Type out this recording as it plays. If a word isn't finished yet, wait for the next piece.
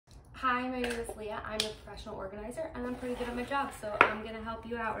Hi, my name is Leah. I'm a professional organizer and I'm pretty good at my job, so I'm gonna help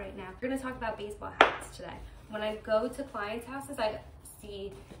you out right now. We're gonna talk about baseball hats today. When I go to clients' houses, I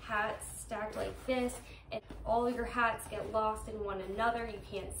see hats stacked like this, and all your hats get lost in one another. You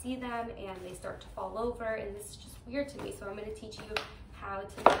can't see them and they start to fall over, and this is just weird to me, so I'm gonna teach you how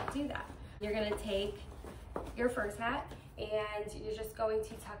to not do that. You're gonna take your first hat and you're just going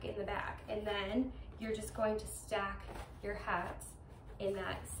to tuck in the back, and then you're just going to stack your hats in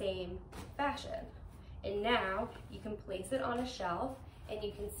that same fashion. And now you can place it on a shelf and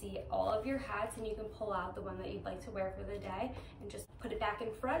you can see all of your hats, and you can pull out the one that you'd like to wear for the day and just put it back in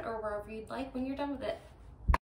front or wherever you'd like when you're done with it.